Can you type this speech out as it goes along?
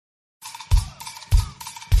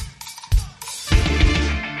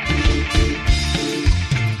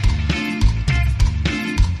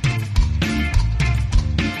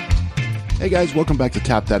guys, welcome back to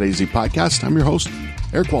Tap That AZ podcast. I'm your host,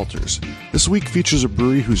 Eric Walters. This week features a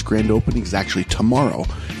brewery whose grand opening is actually tomorrow,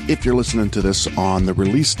 if you're listening to this on the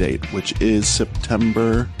release date, which is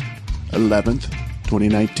September 11th,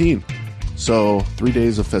 2019. So 3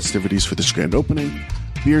 days of festivities for this grand opening.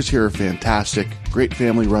 Beers here are fantastic. Great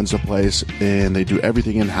family runs the place, and they do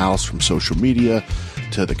everything in-house, from social media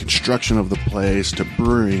to the construction of the place to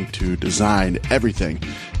brewing to design, everything,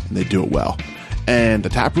 and they do it well. And the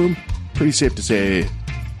tap room, pretty safe to say,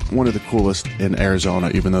 one of the coolest in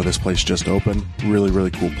Arizona, even though this place just opened. Really,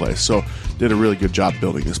 really cool place. So did a really good job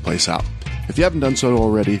building this place out. If you haven't done so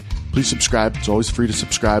already, please subscribe. It's always free to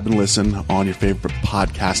subscribe and listen on your favorite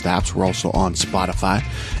podcast apps. We're also on Spotify.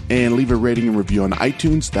 And leave a rating and review on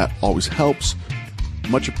iTunes. That always helps.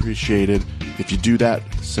 Much appreciated. If you do that,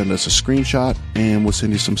 send us a screenshot and we'll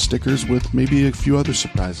send you some stickers with maybe a few other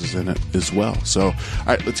surprises in it as well. So, all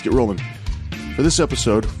right, let's get rolling. For this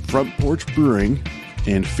episode, Front Porch Brewing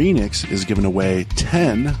in Phoenix is giving away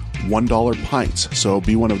 10 $1 pints. So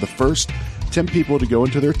be one of the first 10 people to go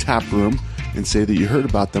into their tap room and say that you heard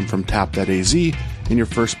about them from Tap That AZ, and your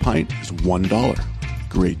first pint is $1.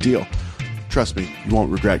 Great deal. Trust me, you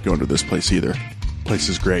won't regret going to this place either. Place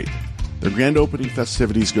is great. Their grand opening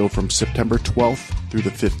festivities go from September 12th through the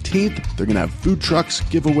 15th. They're going to have food trucks,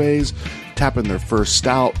 giveaways, tapping their first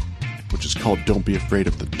stout, which is called Don't Be Afraid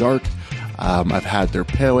of the Dark. I've had their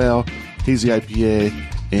Pale Ale, Hazy IPA,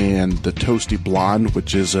 and the Toasty Blonde,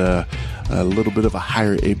 which is a little bit of a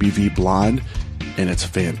higher ABV blonde, and it's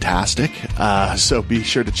fantastic. So be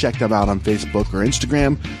sure to check them out on Facebook or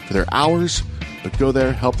Instagram for their hours, but go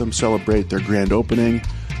there, help them celebrate their grand opening.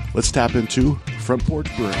 Let's tap into Front Porch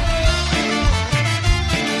Brewing.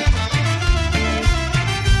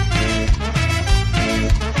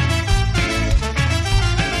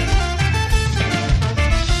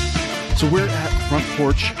 So we're at Front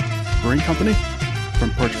Porch Brewing Company.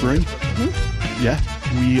 Front Porch Brewing. Mm-hmm. Yeah,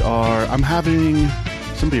 we are. I'm having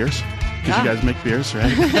some beers because you guys make beers,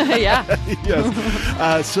 right? Yeah.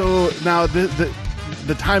 Yes. So now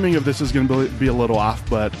the timing of this is going to be a little off,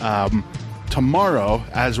 but tomorrow,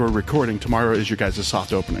 as we're recording, tomorrow is your guys'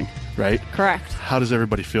 soft opening, right? Correct. How does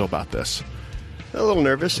everybody feel about this? A little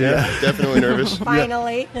nervous, yeah. Definitely nervous.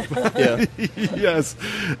 Finally. Yeah. Yes,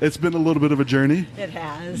 it's been a little bit of a journey. It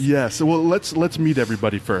has. Yes. Well, let's meet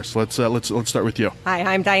everybody first. Let's start with you. Hi,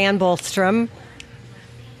 I'm Diane Bolstrom.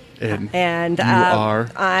 And you are?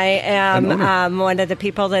 I am one of the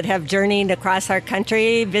people that have journeyed across our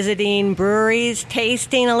country, visiting breweries,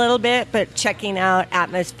 tasting a little bit, but checking out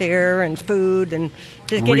atmosphere and food and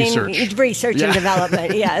just getting research and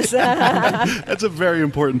development. Yes. That's a very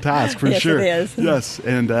important task for sure. Yes, it is. Yes.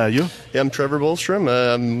 And you? Yeah, I'm Trevor Bolstrom.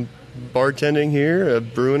 I'm bartending here,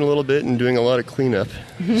 brewing a little bit, and doing a lot of cleanup.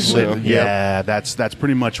 So yeah, that's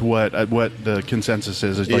pretty much what the consensus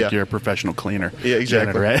is like you're a professional cleaner. Yeah,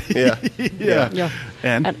 exactly. Janitor, right? Yeah.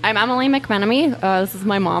 And I'm Emily McMenemy. This is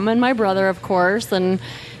my mom and my brother, of course, and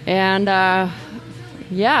like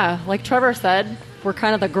Trevor said, we're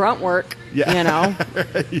kind of the grunt work, you know.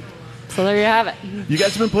 Right. So there you have it. You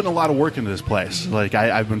guys have been putting a lot of work into this place. Like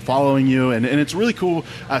I've been following you, and it's really cool.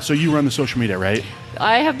 So you run the social media, right?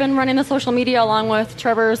 I have been running the social media along with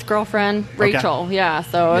Trevor's girlfriend, Rachel. Okay. Yeah,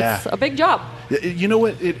 so it's a big job. You know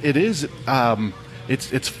what? It is.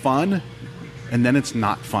 It's fun, and then it's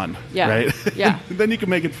not fun. Yeah. Right. Yeah. Then you can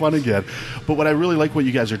make it fun again. But what I really like what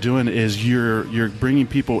you guys are doing is you're bringing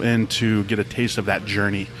people in to get a taste of that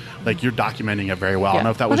journey. Like you're documenting it very well. I don't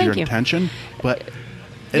know if that was your intention, but.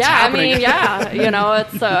 It's happening.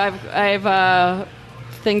 It's I've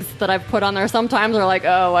things that I've put on there sometimes are like,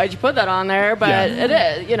 oh, why'd you put that on there? But it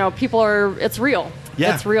is, people are, it's real.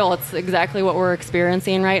 Yeah. It's real. It's exactly what we're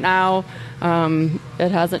experiencing right now.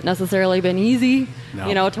 It hasn't necessarily been easy,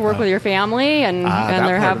 to work with your family, and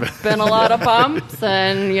there have been a lot of bumps,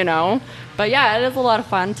 and, but yeah, it is a lot of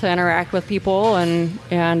fun to interact with people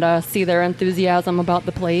and see their enthusiasm about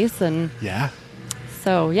the place. And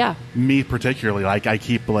so, yeah. Me particularly, like I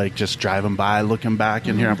keep just driving by, looking back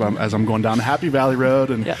in here as I'm going down Happy Valley Road,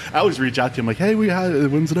 and I always reach out to him like, hey,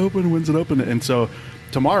 when's it open? And so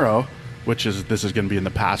tomorrow, this is going to be in the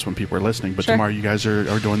past when people are listening, but tomorrow you guys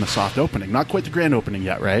are doing the soft opening. Not quite the grand opening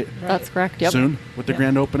yet, right? That's correct, yep. Soon with the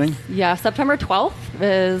grand opening? Yeah, September 12th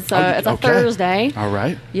is it's a Thursday. All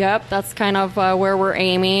right. Yep, that's kind of where we're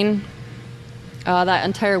aiming. That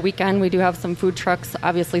entire weekend, we do have some food trucks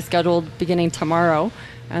obviously scheduled beginning tomorrow.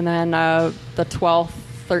 And then the 12th,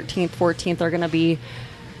 13th, 14th are going to be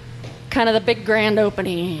kind of the big grand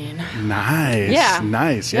opening. Nice. Yeah.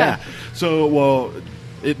 Nice, yeah. So,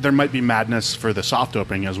 there might be madness for the soft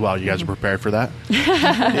opening as well. You guys are prepared for that?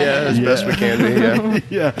 Yeah, as best we can be. Yeah.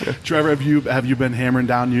 Yeah. Trevor, have you been hammering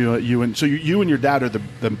down you and your dad are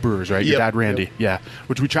the brewers, right? Your dad, Randy. Yep. Yeah.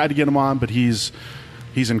 Which we tried to get him on, but he's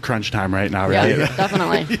in crunch time right now, right? Yeah,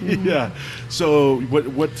 definitely. Yeah. So what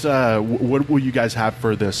will you guys have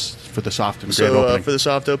for the soft and grand opening? For the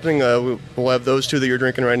soft opening, we'll have those two that you're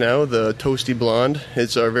drinking right now. The Toasty Blonde.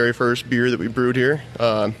 It's our very first beer that we brewed here.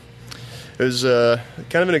 It was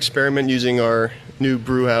kind of an experiment using our new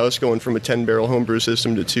brew house, going from a 10-barrel homebrew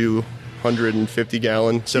system to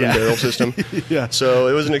 250-gallon 7-barrel system. Yeah. So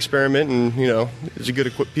it was an experiment, and it was a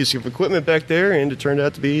good piece of equipment back there, and it turned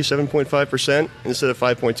out to be 7.5% instead of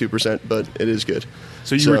 5.2%, but it is good.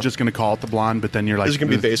 So you were just going to call it the blonde, but then you're like, this is going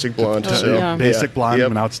to be basic blonde. Basic blonde,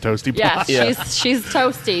 and now it's toasty blonde. Yes, she's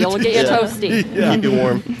toasty. You'll get you toasty. Yeah. Keep you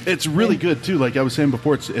warm. It's really good too. Like I was saying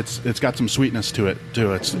before, it's got some sweetness to it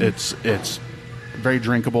too. It's very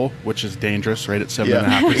drinkable, which is dangerous, right? At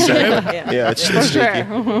 7.5%. Yeah, it's sneaky.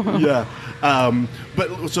 Yeah.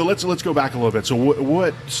 But so let's go back a little bit. So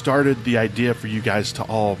what started the idea for you guys to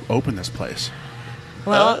all open this place?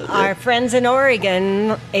 Well, our friends in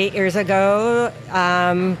Oregon 8 years ago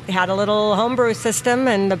had a little homebrew system,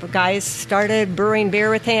 and the guys started brewing beer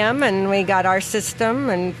with him, and we got our system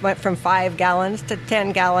and went from 5 gallons to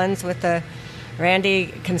 10 gallons with Randy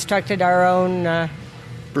constructed our own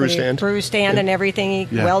brew stand and everything.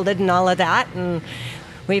 He welded and all of that, and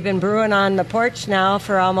we've been brewing on the porch now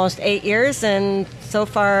for almost 8 years, and so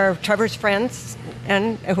far Trevor's friends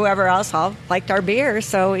and whoever else all liked our beer,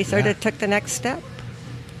 so we sort of took the next step.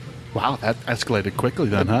 Wow, that escalated quickly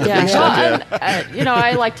then, huh? Yeah. And,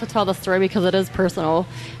 I like to tell the story because it is personal.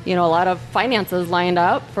 A lot of finances lined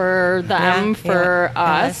up for them, for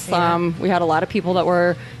us. We had a lot of people that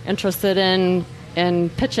were interested in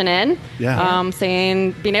pitching in,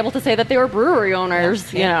 being able to say that they were brewery owners,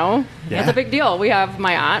 It's a big deal. We have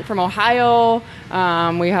my aunt from Ohio.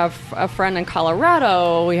 We have a friend in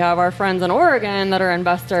Colorado. We have our friends in Oregon that are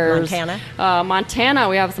investors. Montana,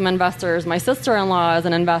 we have some investors. My sister-in-law is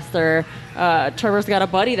an investor. Trevor's got a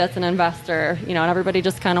buddy that's an investor, and everybody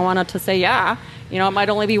just kind of wanted to say, it might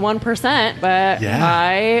only be 1%, but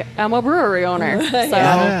I am a brewery owner.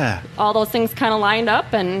 So all those things kind of lined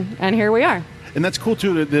up, and here we are. And that's cool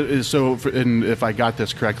too. And if I got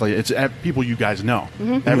this correctly, it's people you guys know.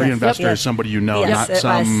 Mm-hmm. Every investor is somebody you know, not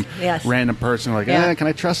some random person like, can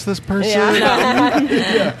I trust this person?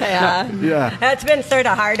 Yeah. It's been sort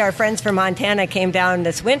of hard. Our friends from Montana came down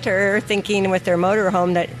this winter thinking with their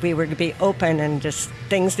motorhome that we were going to be open, and just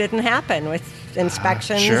things didn't happen with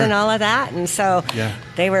inspections and all of that. And so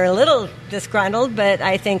they were a little disgruntled, but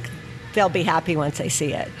I think they'll be happy once they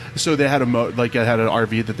see it. So they had had an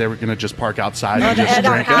RV that they were going to just park outside and just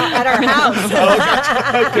drink at our house.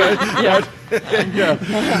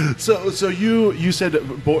 Okay. So you said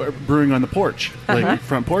brewing on the porch, like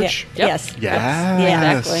front porch. Yep. Yes.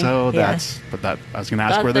 Yeah. Exactly. So I was going to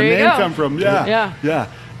ask where the name come from. Yeah.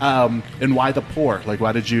 And why the pour? Like,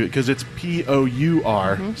 why did you? Because it's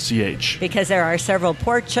POURCH. Because there are several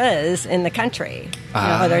porches in the country.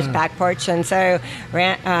 There's back porch, and so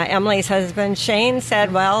Emily's husband Shane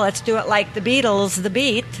said, "Well, let's do it like the Beatles, the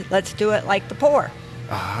Beat. Let's do it like the pour."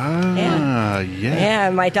 Yeah.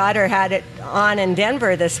 My daughter had it on in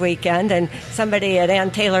Denver this weekend, and somebody at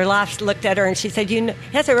Ann Taylor Lofts looked at her and she said, he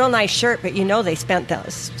has a real nice shirt, but they spelled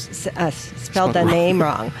the name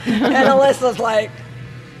wrong. And Alyssa's like,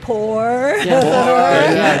 pour.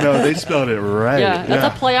 No, they spelled it right. Yeah,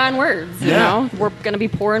 that's a play on words. We're going to be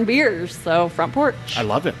pouring beers, so front porch. I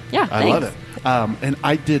love it. Yeah, I love it. And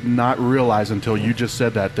I did not realize until you just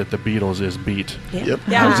said that the Beatles is beat. Yep.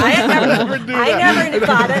 Yeah, I never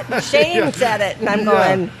thought it. Shane said it, and I'm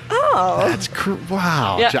going, oh. That's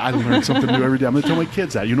wow. Yeah. I learn something new every day. I'm going to tell my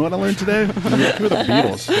kids that. You know what I learned today? Who are the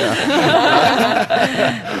Beatles? Yeah.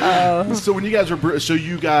 So when you guys were,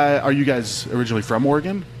 are you guys originally from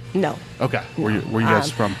Oregon? No. Okay. Where you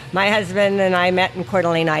guys from? My husband and I met in Coeur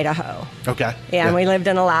d'Alene, Idaho. Okay. Yeah, and we lived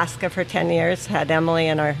in Alaska for 10 years, had Emily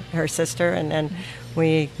and her sister, and then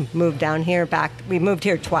we moved down here We moved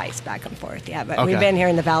here twice, back and forth, but we've been here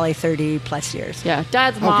in the Valley 30-plus years. Yeah,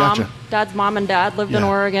 Dad's mom and dad lived in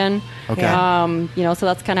Oregon. Okay. So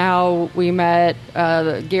that's kind of how we met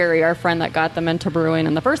Gary, our friend that got them into brewing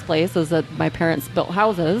in the first place, is that my parents built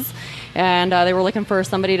houses. And they were looking for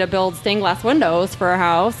somebody to build stained glass windows for a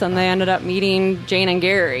house, and they ended up meeting Jane and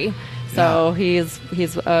Gary. So he's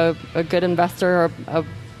a good investor,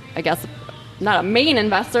 I guess not a main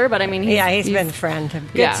investor, but I mean he's been a friend,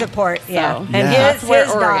 good support. So,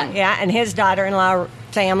 and his daughter-in-law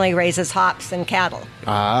family raises hops and cattle.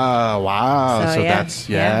 Ah, wow. So yeah. that's,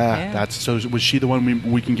 Yeah. So was she the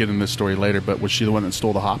one, we can get in this story later, but was she the one that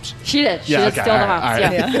stole the hops? She did. She Yeah, did okay, steal the all right,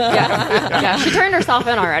 hops. all right. Yeah. She turned herself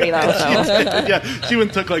in already, though. So. Yeah, she went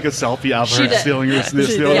and took like a selfie of She her did. stealing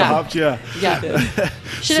the Yeah. hops. Yeah. Yeah.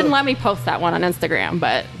 She didn't let me post that one on Instagram,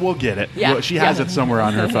 but... We'll get it. Yeah. She has Yeah. it somewhere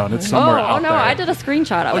on her phone. It's somewhere Oh, out no, there. I did a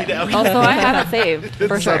screenshot of it. did? Okay. Also, I have it saved,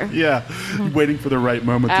 for It's, sure. yeah, waiting for the right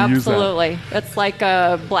moment to use that. Absolutely. It's like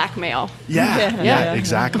a blackmail. Yeah,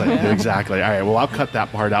 exactly, exactly. All right, well, I'll cut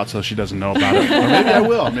that part out so she doesn't know about it. Or maybe I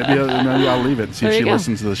will. Maybe I'll leave it and see if There she you go.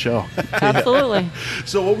 listens to the show. Absolutely.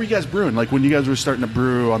 So what were you guys brewing? Like when you guys were starting to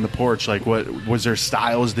brew on the porch, like what was there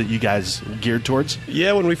styles that you guys geared towards?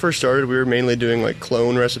 Yeah, when we first started, we were mainly doing like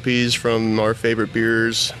clone recipes from our favorite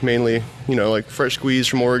beers, mainly, like Fresh Squeeze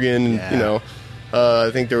from Oregon, Yeah. I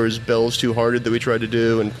think there was Bell's Two Hearted that we tried to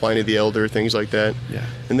do, and Pliny the Elder, things like that. Yeah.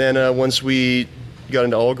 And then once we got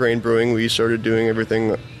into all grain brewing, we started doing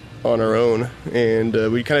everything on our own, and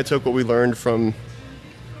we kind of took what we learned from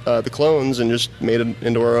the clones and just made it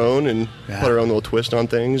into our own and put our own little twist on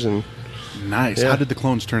things. And Nice. Yeah. How did the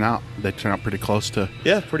clones turn out? They turn out pretty close to.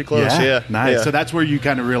 yeah, pretty close. Yeah, Nice. Yeah. So that's where you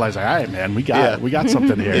kind of realize, all right, man, we got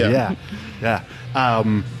something here. Yeah.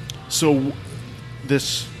 So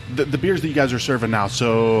the beers that you guys are serving now.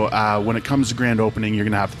 So when it comes to grand opening, you're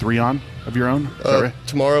gonna have 3 on of your own. Is that right?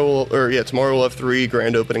 Tomorrow we'll have 3.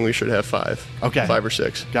 Grand opening, we should have 5. Okay. 5 or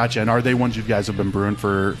 6. Gotcha. And are they ones you guys have been brewing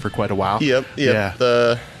for quite a while? Yep.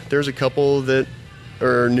 Yeah. There's a couple that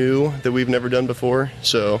are new that we've never done before,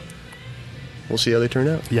 so we'll see how they turn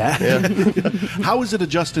out. Yeah. Yeah. How is it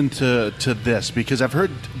adjusting to this? Because I've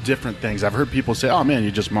heard different things. I've heard people say, "Oh man,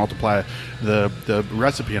 you just multiply the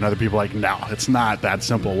recipe," and other people are like, "No, it's not that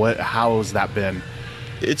simple." How has that been?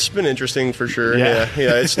 It's been interesting for sure. Yeah.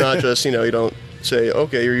 Yeah. It's not just, you don't say,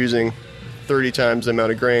 okay, you're using 30 times the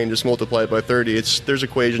amount of grain, just multiply it by 30. There's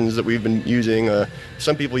equations that we've been using.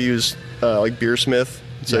 Some people use like Beersmith.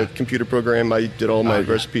 It's a computer program. I did all my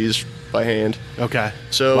recipes by hand. Okay.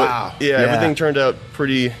 So wow. Everything turned out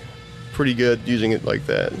pretty good using it like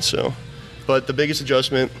that. So, but the biggest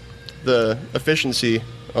adjustment, the efficiency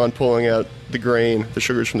on pulling out the grain, the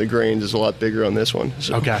sugars from the grains, is a lot bigger on this one.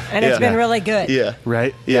 So, Okay. And it's been really good. Yeah.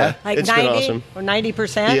 Right? Yeah. Like It's 90 been awesome. or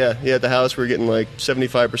 90%? Yeah. At the house, we're getting like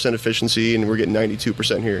 75% efficiency, and we're getting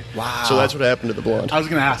 92% here. Wow. So that's what happened to the blonde. I was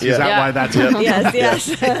going to ask, is Yeah. that Yeah. why that's it?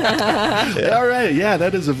 Yes. All right. Yeah,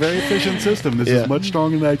 that is a very efficient system. This is Yeah. much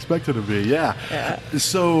stronger than I expected it to be. Yeah.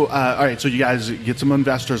 So, all right. So you guys get some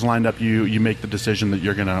investors lined up. You make the decision that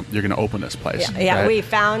you're gonna open this place. Yeah, right? we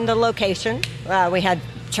found a location. We had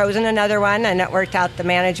chosen another one, and it worked out. The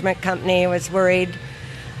management company was worried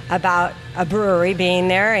about a brewery being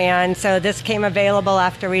there, and so this came available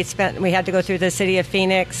after we had to go through the city of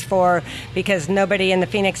Phoenix because nobody in the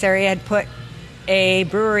Phoenix area had put a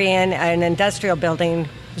brewery in an industrial building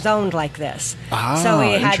zoned like this. So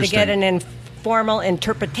we had to get an informal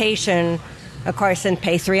interpretation, of course, and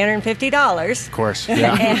pay $350. Of course.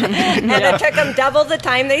 Yeah. And it took them double the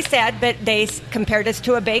time they said, but they compared us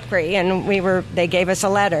to a bakery, and they gave us a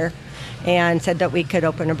letter and said that we could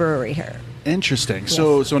open a brewery here. Interesting. Yes.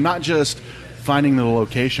 So not just finding the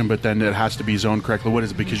location, but then it has to be zoned correctly. What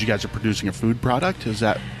is it? Because you guys are producing a food product? Is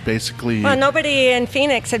that basically? Well, nobody in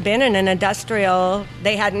Phoenix had been in an industrial.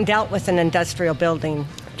 They hadn't dealt with an industrial building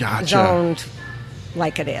Gotcha. zoned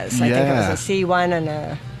like it is. I think it was a C1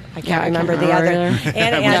 and I can't remember the other. And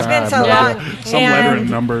it's been so long. Some letter and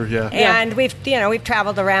number. Yeah. And we've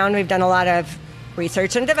traveled around. We've done a lot of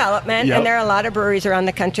research and development, Yep. and there are a lot of breweries around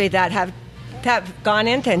the country that have gone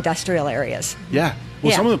into industrial areas. Yeah.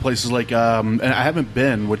 Well, Yeah. some of the places like, and I haven't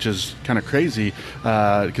been, which is kind of crazy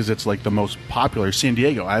because it's like the most popular, San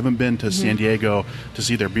Diego. I haven't been to San Diego to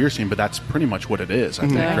see their beer scene, but that's pretty much what it is, I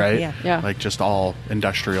think, Yeah. right? Yeah. Like just all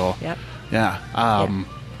industrial. Yep. Yeah.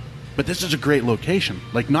 But this is a great location,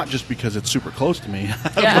 like not just because it's super close to me,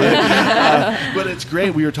 but it's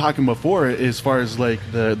great. We were talking before as far as like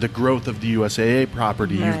the growth of the USAA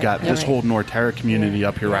property. You've Right, got this right. whole Norterra community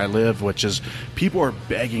up here where I live, which is people are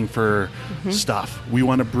begging for stuff. We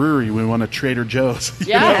want a brewery. We want a Trader Joe's. You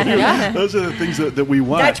Yeah, know? yeah. Those are the things that we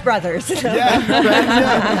want. Dutch Brothers. Yeah, right,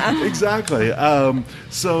 yeah, exactly.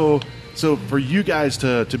 So for you guys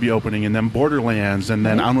to be opening, and then Borderlands, and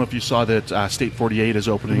then I don't know if you saw that State 48 is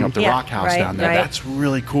opening up the Yeah, Rock House right, down there. right. That's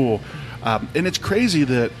really cool. And it's crazy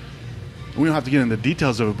that we don't have to get into the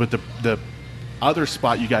details of it, but the other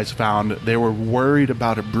spot you guys found, they were worried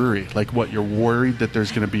about a brewery. Like what, you're worried that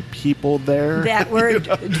there's going to be people there? That were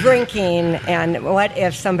drinking, and what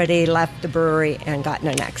if somebody left the brewery and got in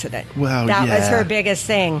an accident? Well, that was yeah. her biggest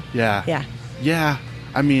thing. Yeah. Yeah. Yeah.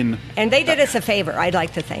 I mean, and they did us a favor. I'd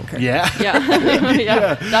like to thank her. Yeah,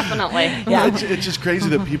 yeah, definitely. Yeah, it's just crazy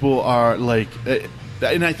that people are like,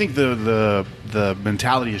 and I think the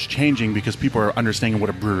mentality is changing because people are understanding what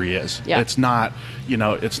a brewery is. Yeah. It's not,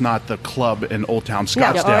 it's not the club in Old Town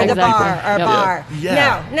Scottsdale. No, or the Exactly. bar.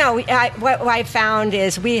 Yeah. No. What I found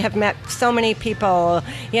is we have met so many people.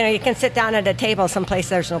 You can sit down at a table someplace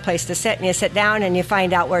there's no place to sit, and you sit down and you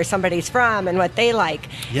find out where somebody's from and what they like.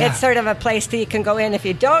 Yeah. It's sort of a place that you can go in if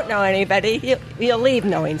you don't know anybody. You'll leave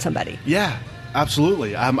knowing somebody. Yeah.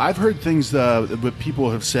 Absolutely. I've heard things that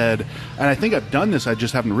people have said, and I think I've done this, I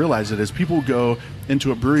just haven't realized it, is people go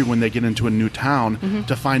into a brewery when they get into a new town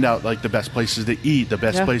to find out like the best places to eat, the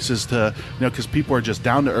best places to, because people are just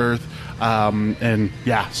down to earth.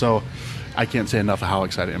 So I can't say enough of how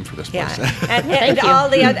excited I am for this place. Yeah. and all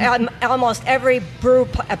the other, almost every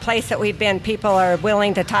place that we've been, people are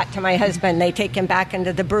willing to talk to my husband. They take him back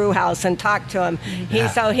into the brew house and talk to him.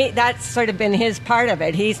 That's sort of been his part of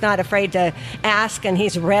it. He's not afraid to ask, and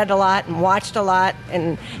he's read a lot and watched a lot,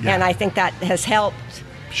 and I think that has helped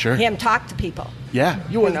him talk to people. Yeah,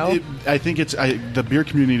 I think the beer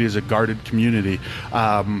community is a guarded community.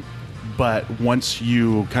 But once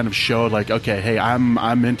you kind of show like, okay, hey,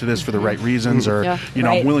 I'm into this for the right reasons, or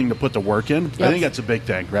I'm willing to put the work in. I think that's a big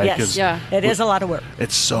thing, right? Yes, it is a lot of work.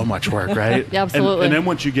 It's so much work, right? Yeah, absolutely. And then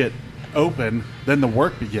once you get open, then the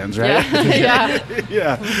work begins, right?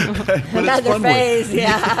 Yeah. But another phase.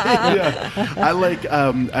 I like.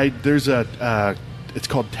 There's it's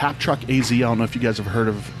called Tap Truck AZ. I don't know if you guys have heard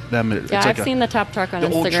of them. I've seen the Tap Truck on the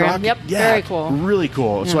Instagram. Old truck. Yep, very cool. Really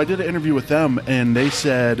cool. Yeah. So I did an interview with them, and they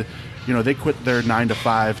said, they quit their 9 to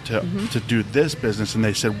 5 to do this business, and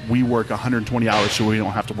they said we work 120 hours so we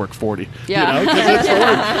don't have to work 40. Yeah, because that's the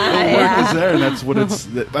work is there, and that's what it's.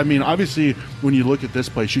 I mean, obviously, when you look at this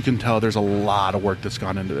place, you can tell there's a lot of work that's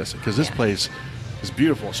gone into this, because this place is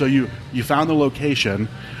beautiful. So you found the location,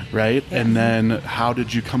 right? Yes. And then how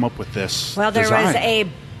did you come up with this? Well, there design? was a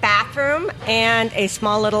bathroom and a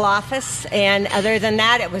small little office, and other than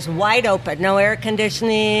that, it was wide open. No air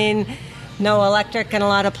conditioning, no electric in a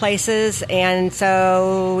lot of places, and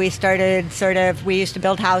so we started we used to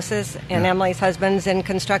build houses, and Emily's husband's in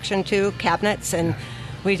construction too, cabinets, and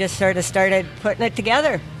we just sort of started putting it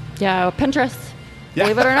together. Yeah, Pinterest.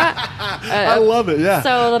 Believe it or not. I love it, yeah.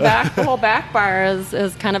 So the whole back bar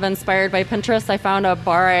is kind of inspired by Pinterest. I found a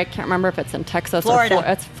bar, I can't remember if it's in Texas Florida. or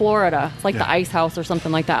it's Florida. It's like the Ice House or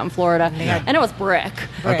something like that in Florida. Yeah. And it was brick,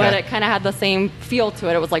 but it kind of had the same feel to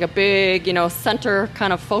it. It was like a big, center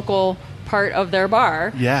kind of focal part of their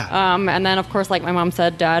bar. Yeah. And then, of course, like my mom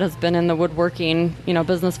said, Dad has been in the woodworking,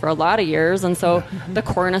 business for a lot of years. And so the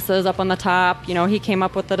cornices up on the top, he came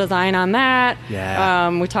up with the design on that.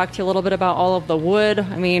 Yeah. We talked to you a little bit about all of the wood.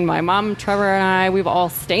 I mean, my mom, Trevor, and I, we've all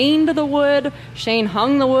stained the wood. Shane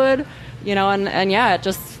hung the wood, it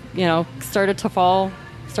just, started to fall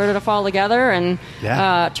together, and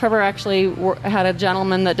Trevor actually had a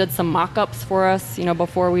gentleman that did some mock-ups for us,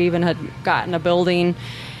 before we even had gotten a building.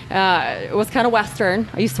 It was kind of Western.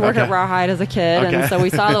 I used to work at Rawhide as a kid, and so we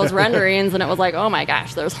saw those renderings, and it was like, oh my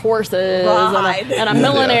gosh, there's horses and a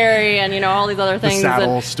millinery and all these other things. The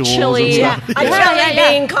saddle and stools chili. and stuff. A chili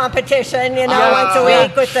bean competition, once a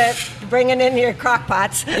week with bringing in your crock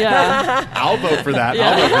pots. Yeah. I'll vote for that.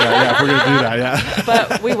 I'll vote for that. Yeah, if we're going to do that, yeah.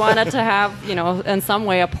 But we wanted to have, in some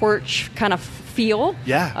way a porch kind of feel.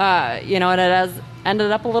 Yeah. And it has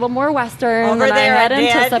ended up a little more Western Over than I there had it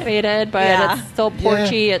did. anticipated, but it's still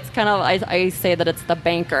porchy. It's kind of, I say that it's the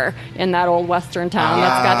banker in that old Western town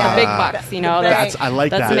that's got the big bucks, I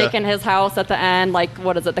like that's that. making his house at the end, like,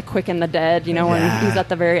 what is it, the Quick and the Dead, when he's at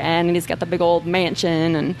the very end, and he's got the big old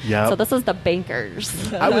mansion, and so this is the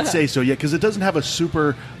bankers. I would say so, yeah, because it doesn't have a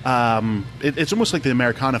super, it's almost like the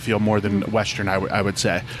Americana feel more than Western, I would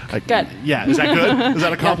say. Like, good. Yeah, is that good? Is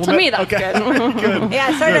that a compliment? To me, that's good. Good.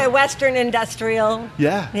 Yeah, sort of Western industrial.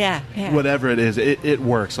 Yeah. Whatever it is, it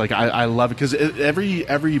works. Like I love it because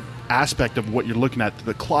every aspect of what you're looking at,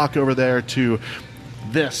 the clock over there to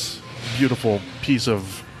this beautiful piece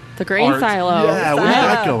of the grain art. Yeah, where's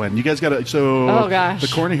that going? You guys got to. So oh gosh,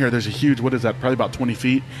 the corner here. There's a huge. What is that? Probably about 20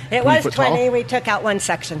 feet. It 20 was foot 20. Tall? We took out one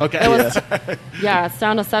section. Okay. It's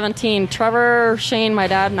down to 17. Trevor, Shane, my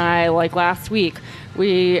dad, and I, like last week,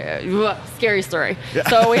 scary story. Yeah.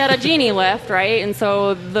 So we had a genie lift, right? And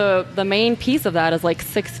so the main piece of that is like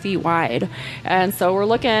 6 feet wide. And so we're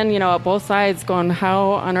looking, at both sides going,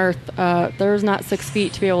 how on earth, there's not 6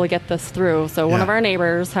 feet to be able to get this through. So one of our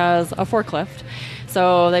neighbors has a forklift.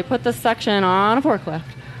 So they put this section on a forklift,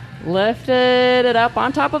 lifted it up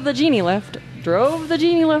on top of the genie lift, drove the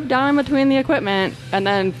genie lift down between the equipment, and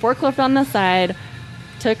then forklift on this side,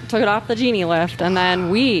 took it off the genie lift, and then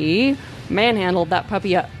we manhandled that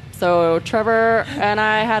puppy up. So Trevor and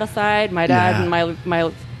I had a side. My dad and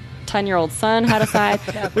my 10-year-old son had a side.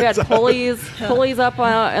 We had pulleys up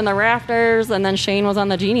in the rafters, and then Shane was on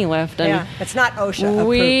the genie lift. And it's not OSHA.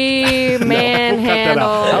 We manhandled.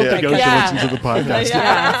 I don't think OSHA listens to the podcast.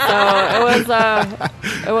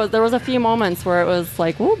 So there was a few moments where it was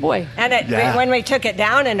like, oh boy. And when we took it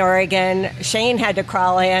down in Oregon, Shane had to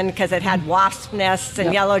crawl in because it had wasp nests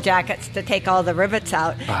and yellow jackets to take all the rivets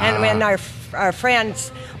out. And when our friends,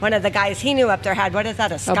 one of the guys he knew up there had, what is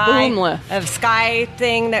that, a boom lift. A sky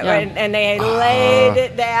thing that went, and they laid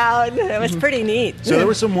it down. It was pretty neat. So there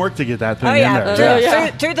was some work to get that thing in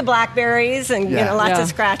there. Through the blackberries and lots of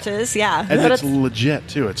scratches. Yeah, and it's legit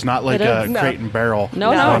too. It's not like a crate and barrel.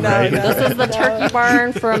 No. This is the turkey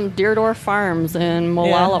barn from Deerdorf Farms in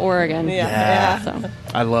Molalla, Oregon. So.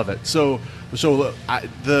 I love it. So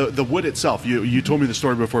the wood itself, you told me the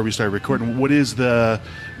story before we started recording. What is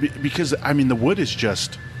because I mean the wood is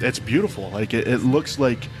just, it's beautiful. Like it looks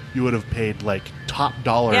like you would have paid like top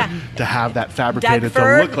dollar to have that fabricated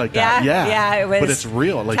to look like that. Yeah, it was. But it's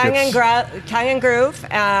real. Like tongue and groove.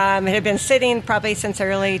 It had been sitting probably since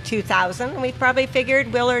early 2000. We probably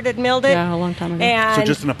figured Willard had milled it. Yeah, a long time ago. So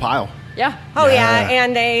just in a pile. Yeah. Oh yeah,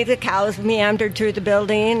 and the cows meandered through the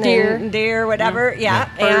building, deer, whatever. Yeah.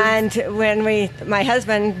 And when my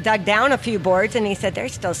husband dug down a few boards, and he said,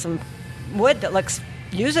 "There's still some wood that looks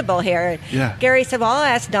usable here." Yeah. Gary said, "Well, I'll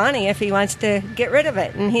ask Donnie if he wants to get rid of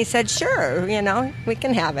it," and he said, "Sure, we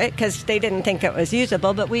can have it," because they didn't think it was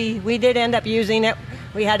usable, but we did end up using it.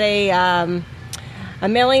 We had a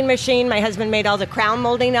milling machine. My husband made all the crown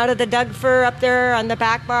molding out of the Doug fir up there on the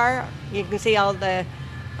back bar. You can see all the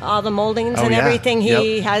moldings and everything.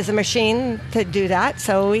 He has a machine to do that,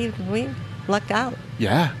 so we lucked out.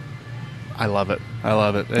 Yeah. I love it.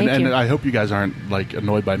 And I hope you guys aren't like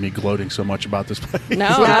annoyed by me gloating so much about this place. No.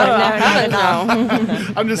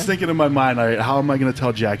 I'm just thinking in my mind, all right, how am I going to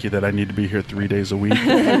tell Jackie that I need to be here 3 days a week?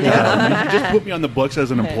 Just put me on the books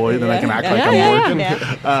as an employee, then I can act like I'm working.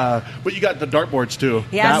 Yeah. But you got the dartboards too.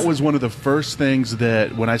 Yes. That was one of the first things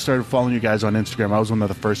that when I started following you guys on Instagram, I was one of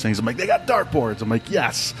the first things. I'm like, they got dartboards. I'm like,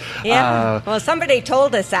 yes. Yeah. Well, somebody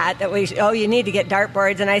told us that you need to get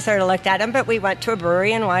dartboards, and I sort of looked at them, but we went to a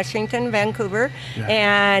brewery in Washington, Vancouver,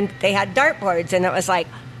 and they had dartboards, and it was like,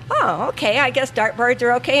 oh, okay, I guess dartboards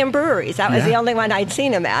are okay in breweries. That was the only one I'd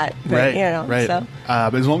seen them at. But, right. So.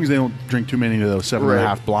 But as long as they don't drink too many of those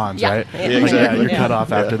 7.5 blondes, right? Yeah, exactly. You're cut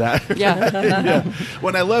off after that. Yeah. Well,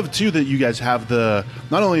 and I love too that you guys have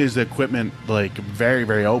not only is the equipment like very,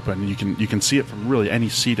 very open, you can see it from really any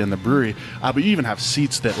seat in the brewery, but you even have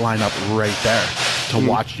seats that line up right there to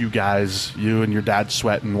watch you and your dad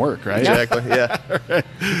sweat and work, right? Exactly. Yeah.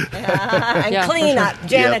 And clean up,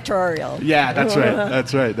 janitorial. Yeah, that's right.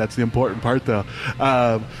 That's right. That's the important part, though.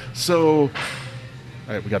 So, all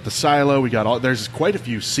right, we got the silo. We got there's quite a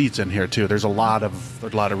few seats in here too. There's a lot of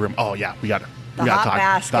room. Oh yeah, we got to talk.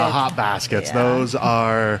 Baskets. The hot baskets. Yeah. Those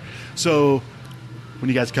are so. When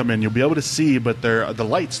you guys come in, you'll be able to see, but they're the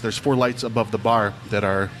lights. There's 4 lights above the bar that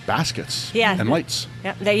are baskets and lights.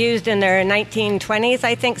 Yep. They used in their 1920s,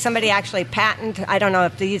 I think. Somebody actually patented, I don't know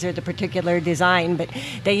if these are the particular design, but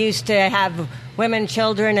they used to have women,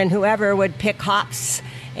 children, and whoever would pick hops.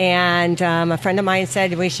 And a friend of mine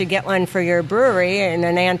said we should get one for your brewery in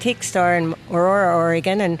an antique store in Aurora,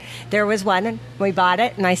 Oregon. And there was one, and we bought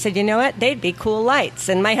it. And I said, you know what? They'd be cool lights.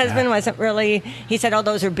 And my husband wasn't really, he said, oh,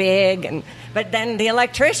 those are big. But then the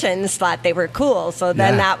electricians thought they were cool. So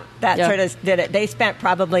then that sort of did it. They spent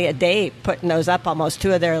probably a day putting those up, almost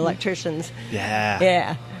 2 of their electricians.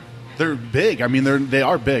 Yeah. They're big. I mean, they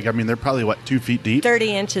are big. I mean, they're probably, 2 feet deep?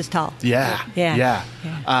 30 inches tall. Yeah.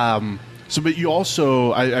 So, but you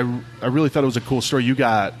also, I really thought it was a cool story. You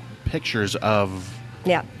got pictures of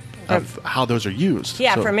how those are used.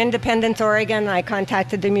 Yeah, from Independence, Oregon. I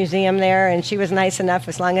contacted the museum there, and she was nice enough,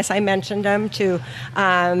 as long as I mentioned them, to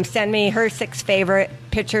send me her 6 favorite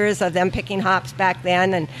pictures of them picking hops back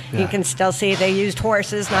then. And you can still see they used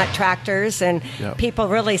horses, not tractors, and people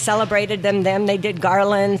really celebrated them. They did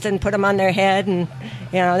garlands and put them on their head, and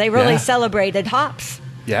they really celebrated hops.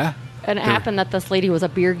 Yeah. And it happened that this lady was a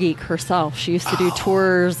beer geek herself. She used to do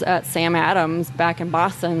tours at Sam Adams back in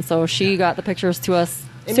Boston, so she got the pictures to us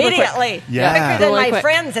Immediately. Yeah. Quicker than Really my quick.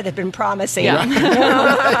 friends that have been promising. Yeah.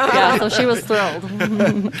 Yeah, so she was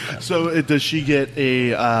thrilled. So does she get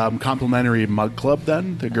a complimentary mug club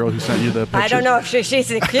then? The girl who sent you the picture? I don't know if she's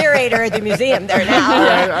the curator of the museum there now.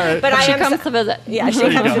 All right. But She comes to visit. Yeah, she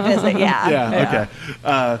comes to visit, yeah. Yeah,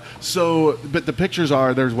 okay. So, but the pictures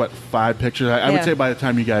are, there's 5 pictures? I would Yeah. say by the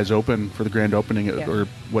time you guys open for the grand opening or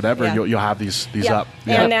whatever, Yeah. you'll have these Yep. up.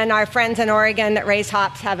 And then our friends in Oregon that raise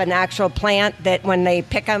hops have an actual plant that when they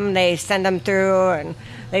pick them, they send them through and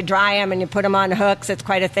they dry them and you put them on hooks. It's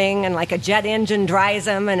quite a thing. And like a jet engine dries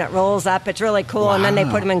them and it rolls up. It's really cool. And then they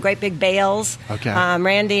put them in great big bales. Okay.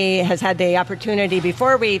 Randy has had the opportunity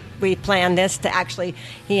before we planned this to actually,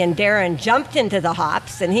 he and Darren jumped into the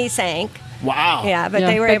hops and he sank. Wow. Yeah, but Yeah,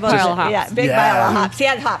 they were big able pile to. of hops. Yeah, big Yeah. pile of hops. He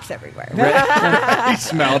had hops everywhere. He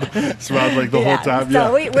smelled like the whole time.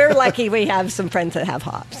 So we're lucky we have some friends that have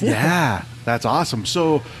hops. Yeah, that's awesome.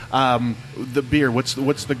 So, the beer. What's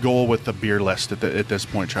the goal with the beer list at this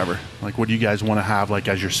point, Trevor? Like, what do you guys want to have like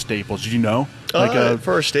as your staples? Do you know? Like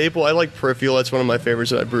for a staple, I like Peripheral. That's one of my favorites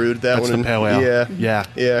that I brewed. that's one the pale ale.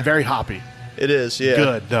 Yeah. Very hoppy. It is. Yeah.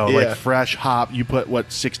 Good though, Yeah. like fresh hop. You put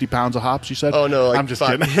 60 pounds of hops. You said? Oh no, like I'm just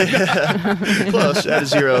 5. kidding. Close at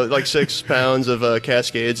 0, like 6 pounds of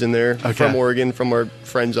Cascades in there from Oregon, from our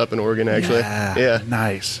friends up in Oregon, actually. Yeah.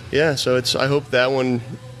 Nice. Yeah, so I hope that one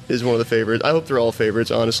is one of the favorites. I hope they're all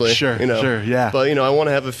favorites, honestly. Sure, sure, yeah. But I want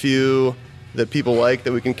to have a few that people like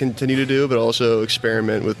that we can continue to do, but also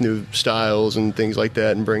experiment with new styles and things like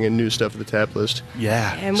that, and bring in new stuff to the tap list.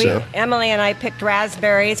 Yeah. And So- Emily and I picked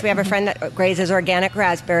raspberries. We have a friend that grazes organic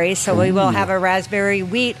raspberries, so we will have a raspberry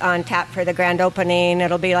wheat on tap for the grand opening.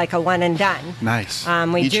 It'll be like a one and done. Nice.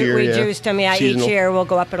 We Each year, yeah. juiced them, each Seasonal. year we'll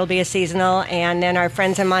go up. It'll be a seasonal, and then our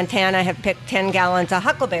friends in Montana have picked 10 gallons of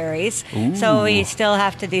huckleberries. So we still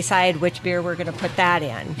have to decide which beer we're going to put that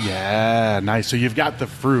in. Yeah, nice. So you've got the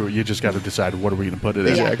fruit. You just got to decide what are we going to put it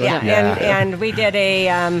in. Exactly. Yeah. And we did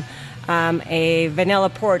a vanilla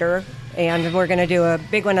porter, and we're going to do a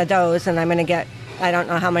big one of those, and I'm going to get, I don't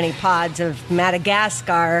know how many pods of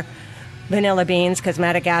Madagascar vanilla beans, because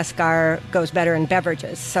Madagascar goes better in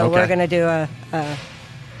beverages. So Okay. we're going to do a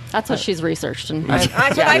That's what she's researched. And that's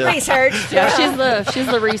what I researched. yeah, she's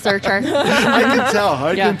the researcher. I can tell.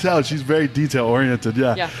 I Yeah. can tell. She's very detail oriented.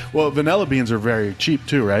 Yeah. Yeah. Well, vanilla beans are very cheap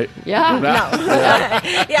too, right? Yeah.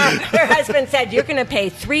 Yeah, her husband said, you're going to pay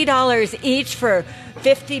 $3 each for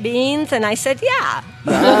 50 beans, and I said, yeah.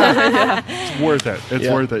 It's worth it. It's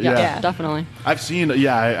Yeah. worth it. Yeah. Yeah, definitely. I've seen.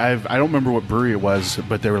 Yeah, I don't remember what brewery it was,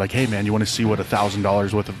 but they were like, "Hey, man, you want to see what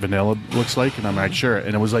 $1,000 worth of vanilla looks like?" And I'm like, "Sure."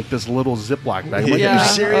 And it was like this little Ziploc bag. I'm like, Yeah. "Are you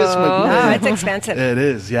serious?" I'm like, No, "Man." it's expensive. It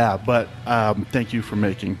is, yeah. But thank you for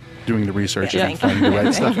doing the research Yeah, and thank finding the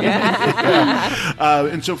right stuff. Yeah.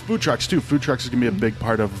 And so food trucks too. Food trucks is gonna be a big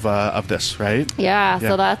part of this, right? Yeah, Yeah.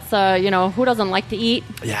 so that's, who doesn't like to eat?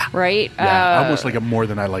 Yeah. Right? Yeah, almost like a more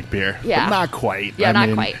than I like beer. Yeah. But not quite. Yeah, I not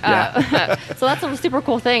mean, quite. Yeah. So that's a super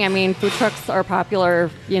cool thing. I mean, food trucks are popular,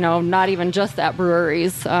 not even just at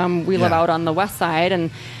breweries. We live Yeah. out on the west side,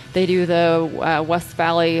 and they do the West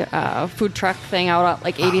Valley food truck thing out at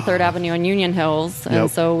like 83rd Avenue and Union Hills. And Yep.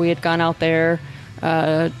 so we had gone out there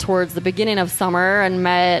towards the beginning of summer and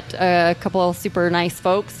met a couple of super nice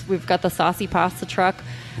folks. We've got the Saucy Pasta truck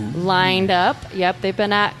lined up. Yep, they've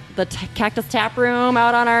been at the Cactus Tap Room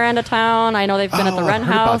out on our end of town. I know they've been at the Oh, Wren I've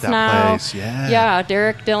heard about House that now. place, yeah. Yeah,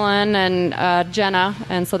 Derek, Dylan, and Jenna.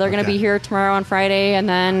 And so they're going to Okay. be here tomorrow on Friday. And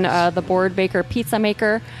then the Board Baker Pizza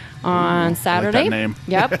Maker on Saturday. name.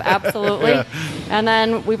 Yep, absolutely. Yeah. And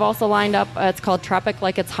then we've also lined up, it's called Tropic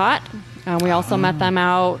Like It's Hot. We also met them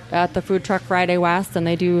out at the Food Truck Friday West, and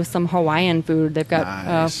they do some Hawaiian food. They've got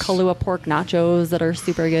Nice. Kahlua pork nachos that are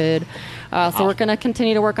super good. So we're going to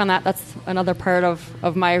continue to work on that. That's another part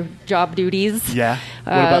of my job duties. Yeah.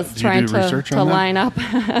 What about- is do you trying do to research on that? line up.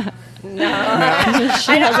 No.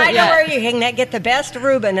 She I know hasn't yet. where you can get the best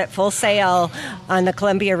Reuben at Full Sail on the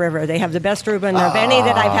Columbia River. They have the best Reuben of any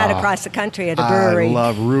that I've had across the country at a brewery. I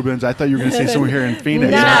love Rubens. I thought you were going to say somewhere here in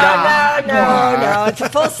Phoenix. No. It's a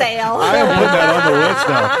Full Sail. I am putting that on the list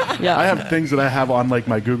now. Yeah. I have things that I have on like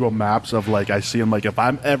my Google Maps of like I see them like if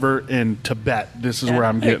I'm ever in Tibet, this is where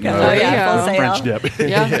I'm getting Oh, there you yeah, go. Full Sail. French dip.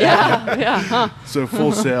 Yeah. Huh. So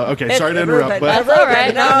Full Sail. Okay, It's sorry to the interrupt, Reuben. but That's all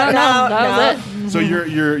right. No, No, that was it. so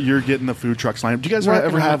you're getting the food trucks lined up. Do you guys Working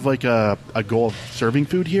ever on have like a goal of serving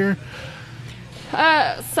food here?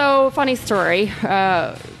 So, funny story.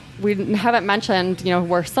 We haven't mentioned,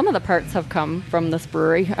 where some of the parts have come from this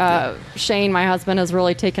brewery. Shane, my husband, has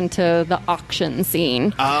really taken to the auction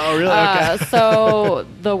scene. Oh, really? Okay. So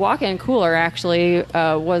the walk-in cooler actually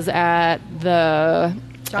was at the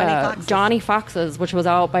Johnny Fox's, which was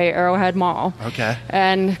out by Arrowhead Mall. Okay.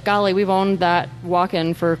 And golly, we've owned that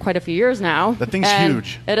walk-in for quite a few years now. That thing's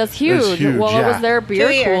huge. It is huge. It's huge. Well, yeah. it was their beer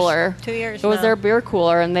 2 years. cooler. 2 years. It was now. their beer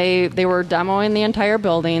cooler, and they were demoing the entire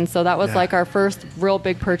building. So that was like our first real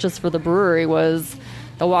big purchase for the brewery was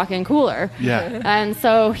the walk-in cooler. Yeah. And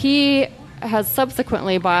so he has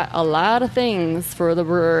subsequently bought a lot of things for the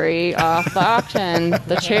brewery off the auction.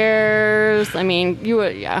 The chairs. I mean,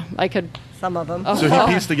 I could. Some of them. So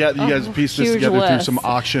he pieced together. You guys pieced this Huge together through list. some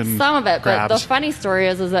auction. Some of it, grabs. but the funny story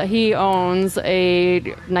is that he owns a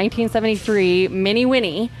 1973 Mini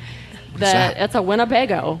Winnie. that? It's a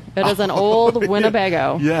Winnebago. It is an old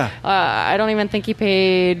Winnebago. Yeah. I don't even think he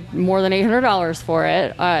paid more than $800 for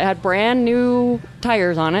it. It had brand new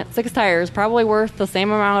tires on it, 6 tires, probably worth the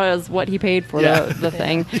same amount as what he paid for the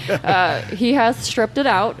thing. He has stripped it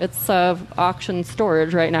out. It's auction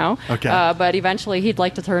storage right now. Okay. But eventually he'd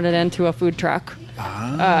like to turn it into a food truck.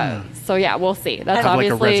 So yeah, we'll see. That's Kind of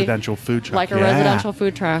obviously like a residential food truck. Like a residential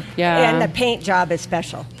food truck. Yeah. And the paint job is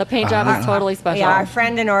special. The paint job is totally special. Yeah, our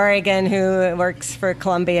friend in Oregon who works for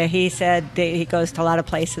Columbia, he said he goes to a lot of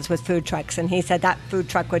places with food trucks, and he said that food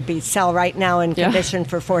truck would sell right now in condition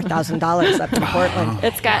for $4,000 up in Portland.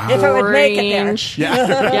 It's got if orange. it would make it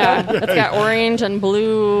there. Yeah, it's got orange and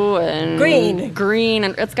blue and green,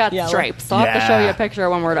 and it's got stripes. So I'll have to show you a picture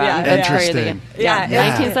when we're done. Yeah, It's crazy. Interesting. Yeah.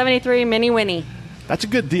 1973 Mini Winnie. That's a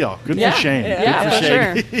good deal. Good Yeah. for Shane. Yeah, Good for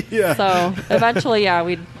Shane. sure. Yeah. So eventually,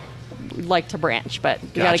 we'd like to branch, but we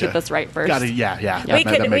got to Gotcha. get this right first. Yeah. We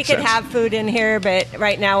That could makes sense. have food in here, but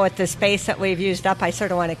right now with the space that we've used up, I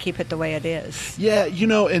sort of want to keep it the way it is. Yeah,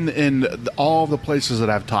 in all the places that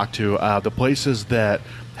I've talked to, the places that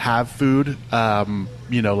have food,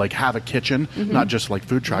 like have a kitchen, not just like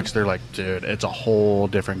food trucks. They're like, dude, it's a whole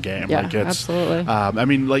different game. Yeah, like it's, absolutely. I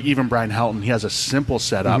mean, like even Brian Helton, he has a simple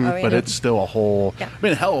setup, but it's still a whole. Yeah. I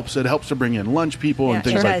mean, it helps. It helps to bring in lunch people and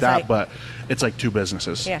things sure like does, that. But it's like 2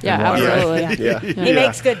 businesses. Yeah. Yeah, in one, right? absolutely. He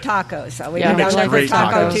makes good tacos, so we Yeah, went he down makes there for great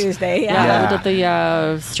Taco tacos. Tuesday. Yeah, we did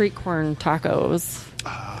the street corn tacos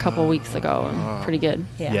a couple weeks ago. And pretty good.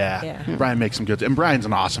 Yeah. Brian makes some good, and Brian's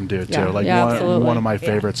an awesome dude too. Yeah. Like Yeah, absolutely. one of my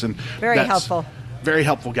favorites, and Very that's- helpful. Very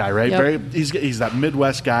helpful guy, right? Yep. He's that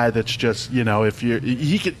Midwest guy that's just if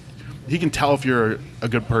he can tell if you're a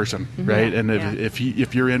good person, right? And if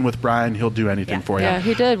you're in with Brian, he'll do anything for you. Yeah,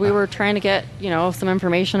 he did. We were trying to get, some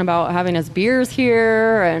information about having his beers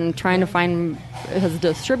here and trying to find his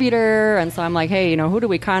distributor. And so I'm like, hey, who do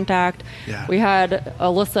we contact? Yeah. We had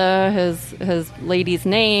Alyssa, his lady's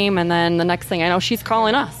name, and then the next thing I know, she's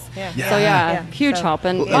calling us. Yeah. So Yeah. huge So- help.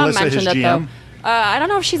 And Well, Mom Alyssa, mentioned his it GM? though. I don't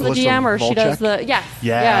know if she's the Alyssa GM or she does Volchek?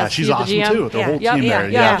 the she's she's the awesome GM. too. The whole Yep, team there.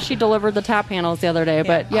 yeah, she delivered the tap panels the other day.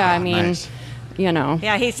 But I mean, nice.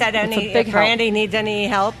 Yeah, he said a big if help. Randy needs any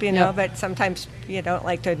help, Yep. but sometimes you don't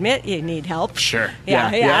like to admit you need help. Sure.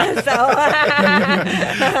 Yeah. So,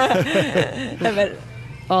 but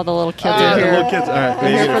all the little kids The are here. little kids. All right.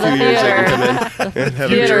 Here Maybe for in a the few years they theater. can come in and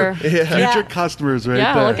have a Theater. beer. Yeah. Future customers right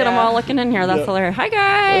Yeah, there. look at them all looking in here. That's hilarious. Hi,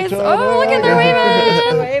 guys. What's up? Oh, look at they're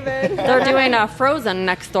waving. waving. They're doing Frozen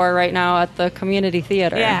next door right now at the community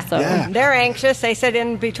theater. Yeah. So Yeah. They're anxious. They said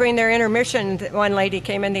in between their intermission, one lady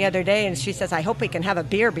came in the other day and she says, I hope we can have a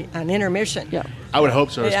beer on intermission. yeah. I would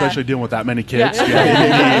hope so, Yeah. especially dealing with that many kids. Yeah. Yeah, you need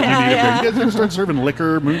a beer. You guys gonna start serving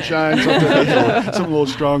liquor, moonshine, something a little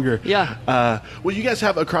stronger. Yeah. Well, you guys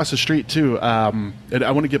have across the street too. And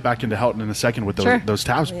I want to get back into Helton in a second with those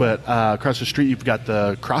taps, but across the street you've got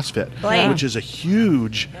the CrossFit, Blaine. which is a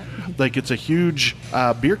huge, it's a huge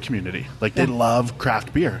beer community. Like they love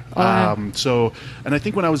craft beer. So, and I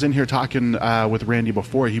think when I was in here talking with Randy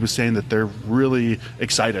before, he was saying that they're really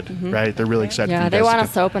excited, right? They're really excited. for Yeah, you they guys want to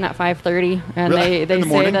us to open at 5:30, and Really? they In the say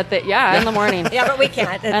morning? that in the morning. Yeah, but we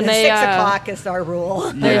can't. And And they, 6 o'clock is our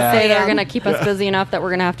rule. They Yeah. say they're Yeah. going to keep us busy enough that we're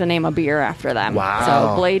going to have to name a beer after them. Wow.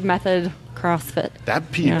 So Blade Method CrossFit.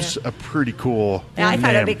 That peeps a pretty cool. Yeah, I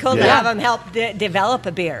thought it'd be name. cool to Yeah. have them help develop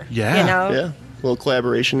a beer. Yeah. You know? Yeah. A little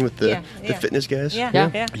collaboration with the fitness guys. Yeah. Yeah.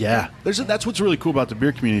 Yeah. Yeah, that's what's really cool about the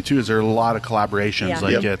beer community too. Is there are a lot of collaborations. Yeah.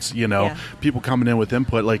 Like Yep. it's Yeah. people coming in with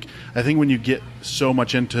input. Like I think when you get so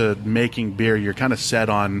much into making beer, you're kind of set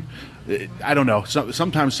on. I don't know.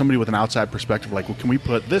 Sometimes somebody with an outside perspective, like, well, can we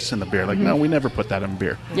put this in the beer? Like, no, we never put that in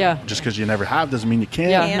beer. Yeah. Just because you never have doesn't mean you can't.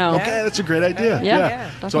 Yeah, no. Okay, that's a great idea. Yeah,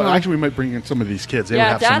 So definitely. actually, we might bring in some of these kids. They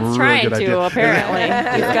Yeah, would have some Dad's really trying good to, ideas.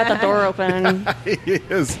 apparently. He's got the door open. He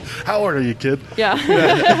is. How old are you, kid?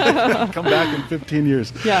 Yeah. Come back in 15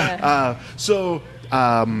 years. Yeah.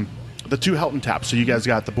 The 2 Helton taps. So you guys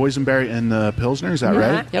got the Boysenberry and the Pilsner. Is that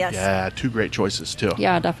right? Yep. Yes. Yeah, 2 great choices too.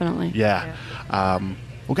 Yeah, definitely. Yeah.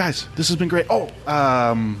 Well, guys, this has been great. Oh,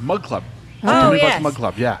 Mug Club. Tell me about yes. the Mug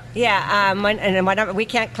Club. Yeah. Yeah, we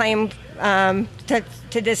can't claim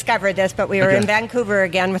to discover this, but we were in Vancouver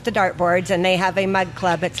again with the dartboards, and they have a mug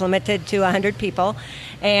club. It's limited to 100 people,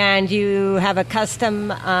 and you have a custom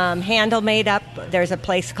handle made up. There's a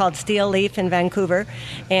place called Steel Leaf in Vancouver,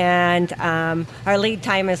 and our lead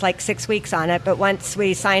time is like 6 weeks on it, but once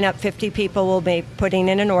we sign up 50 people, we'll be putting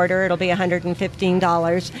in an order. It'll be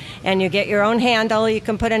 $115, and you get your own handle. You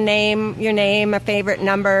can put your name, a favorite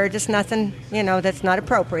number, just nothing, that's not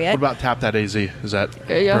appropriate. What about Tap That AZ? Is that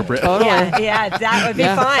appropriate? Totally. Yeah, that would be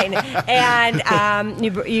fine. And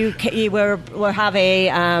you will have a.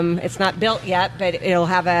 It's not built yet, but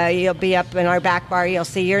you'll be up in our back bar. You'll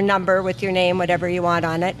see your number with your name, whatever you want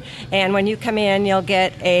on it. And when you come in, you'll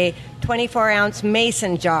get a 24-ounce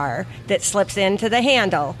mason jar that slips into the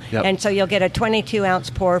handle. Yep. And so you'll get a 22-ounce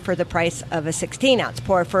pour for the price of a 16-ounce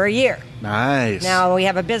pour for a year. Nice. Now, we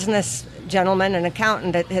have a business gentleman, an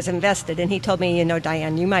accountant that has invested, and he told me,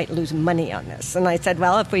 Diane, you might lose money on this. And I said,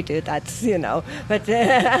 well, if we do, that's, but...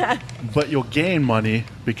 But you'll gain money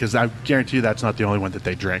because I guarantee you that's not the only one that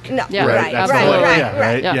they drink. No, Yeah, right, That's right, the- right, yeah,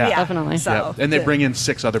 right. Yeah, Yeah. definitely. So, Yeah. And they bring in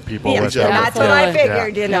 6 other people with them. that's what I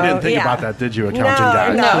figured, You didn't think about that, did you, accounting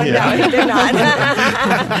guy? No, he did not.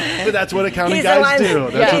 But that's what accounting He's the guys one-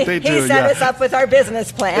 do. That's what they do. He set us up with our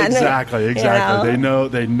business plan. Exactly.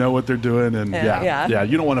 They know what they're doing, and Yeah.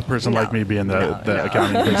 You don't want a person like me being the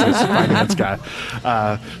accounting business finance guy.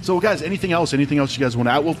 So, guys, anything else you guys want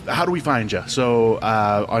to add? Well, how do we find you? So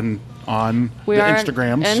on We the are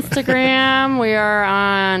Instagrams. on Instagram. We are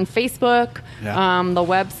on Facebook. Yeah. The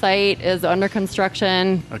website is under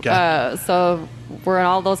construction. Okay. So we're in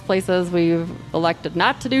all those places. We've elected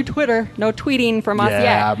not to do Twitter. No tweeting from us yet.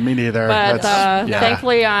 Yeah, me neither. But That's-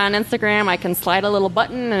 thankfully on Instagram, I can slide a little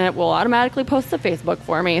button and it will automatically post to Facebook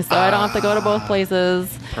for me. So I don't have to go to both places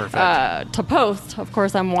to post. Of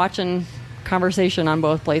course, I'm watching conversation on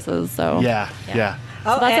both places. So Yeah.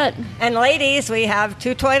 Oh, that's it. And ladies, we have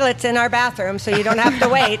 2 toilets in our bathroom, so you don't have to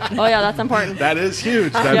wait. Oh yeah, that's important. That is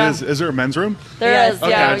huge. That Yeah. is there a men's room? There Yes. is. Okay,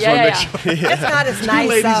 Yeah, I just wanna yeah, make yeah. It's not as nice. 2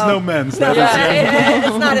 ladies, though. no men's. No, That is-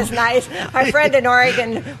 it's not as nice. Our friend in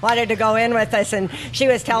Oregon wanted to go in with us, and she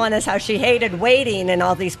was telling us how she hated waiting in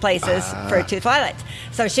all these places for 2 toilets.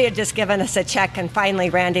 So she had just given us a check, and finally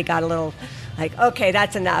Randy got a little like, okay,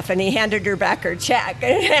 that's enough, and he handed her back her check.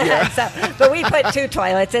 But we put 2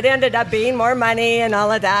 toilets. It ended up being more money and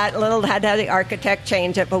all of that. Had to have the architect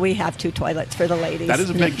change it, but we have 2 toilets for the ladies. That is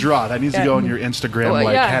a big draw. That needs to go in your Instagram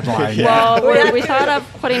headline. Well, we thought of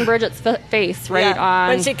putting Bridget's face on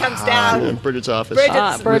when she comes down. In Bridget's office.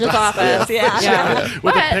 Bridget's office. Yeah.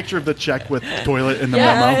 With But- a picture of the check with toilet in the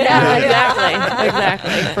Yeah, memo. yeah,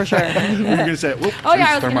 exactly, for sure. You're going to say, whoop, Oh yeah,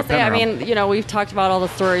 I geez, was going to say. I throwing my pen mean, we've talked about all the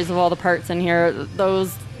stories of all the parts in here.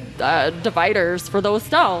 Those dividers for those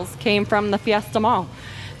stalls came from the Fiesta Mall.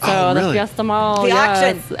 So Oh, really? the Fiesta Mall, The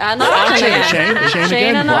auction. and the auction, Shane Shane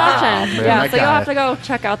again? and the Wow, auction. man, Yeah, that so you'll guy. have to go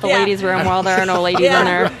check out the Yeah. ladies' room while there are no ladies Yeah. in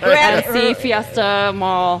there, Right. and see Fiesta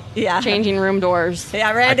Mall changing room doors.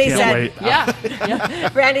 Yeah, Randy can't said. wait. Yeah,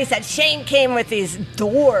 Randy said Shane came with these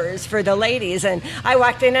doors for the ladies, and I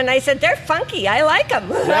walked in and I said they're funky. I like them.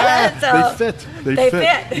 They fit. They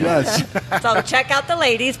fit. Yes. So check out the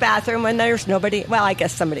ladies' bathroom when there's nobody. Well, I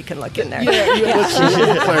guess somebody can look in there.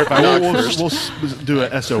 We'll clarify. Knock We'll first. do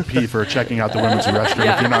a SOP for checking out the women's restroom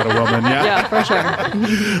if you're not a woman. yeah, for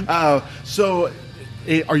sure. So,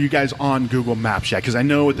 are you guys on Google Maps yet? Because I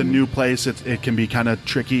know with the new place, it can be kind of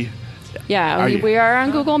tricky. Yeah, Are you? we are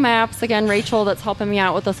on Google Maps. Again, Rachel, that's helping me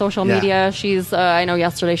out with the social Yeah. media. She's, I know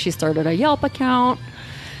yesterday she started a Yelp account,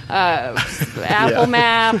 Apple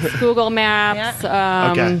Maps, Google Maps.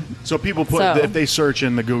 Okay. So people so- if they search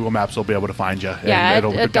in the Google Maps, they'll be able to find you. Yeah,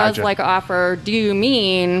 and it does offer, do you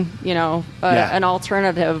mean, an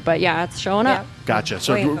alternative? But yeah, it's showing up. Gotcha.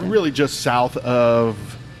 So Wait. really just south of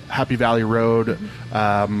Happy Valley Road,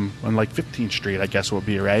 on like 15th Street, I guess would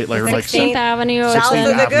be, right? Like, 16th Avenue. South of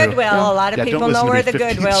 16th the Avenue. Goodwill. A lot of Yeah, people don't listen know to where me, the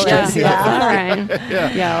 15th Goodwill Street. is. Yeah, Yeah. all right.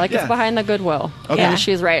 Yeah, Yeah. it's behind the Goodwill. Okay. And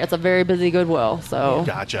she's right. It's a very busy Goodwill. So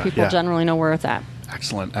Gotcha, people yeah. generally know where it's at.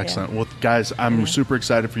 Excellent. Well, guys, I'm super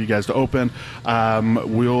excited for you guys to open.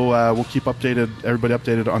 We'll keep everybody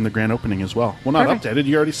updated on the grand opening as well. Well, not Perfect. updated.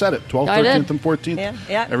 You already said it. 12th, I 13th, did. and 14th.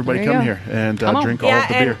 Yeah. Everybody There you come go. here and Come on. drink all Yeah, of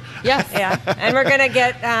the and- beer. Yes. Yeah, and we're gonna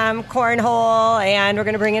get cornhole, and we're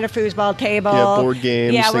gonna bring in a foosball table. Yeah, board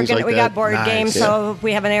games, Yeah, things like we that. got board Nice. games, Yeah. so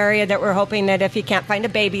we have an area that we're hoping that if you can't find a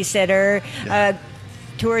babysitter,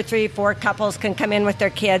 2 or 3, 4 couples can come in with their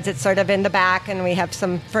kids. It's sort of in the back, and we have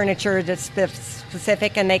some furniture that's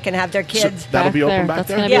specific, and they can have their kids. So that'll be open back that's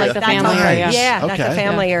there? That's going to be like the family area. Yeah, that's a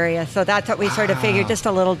family area. So that's what we sort of figured, just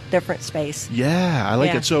a little different space. Yeah, I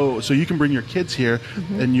like it. So you can bring your kids here,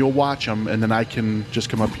 and you'll watch them, and then I can just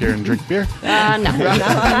come up here and drink beer? No.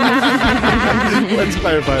 Let's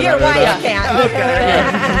clarify Your that. wife can.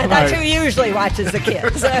 Okay. That's who usually watches the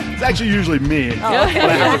kids. It's actually usually me, but I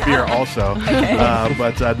have a beer also.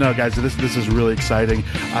 But no, guys, this is really exciting.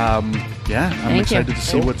 I'm excited to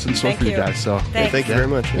see what's in store for you guys. So thank you very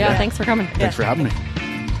much. Yeah, thanks for coming. Thanks for having me.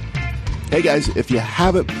 Hey guys, if you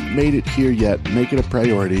haven't made it here yet, make it a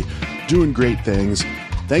priority. Doing great things.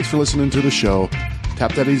 Thanks for listening to the show.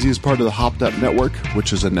 Tap That Easy is part of the Hopped Up Network,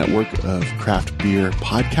 which is a network of craft beer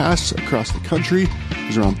podcasts across the country.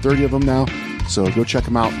 There's around 30 of them now. So go check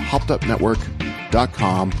them out,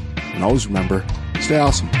 hoppedupnetwork.com. And always remember, stay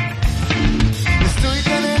awesome.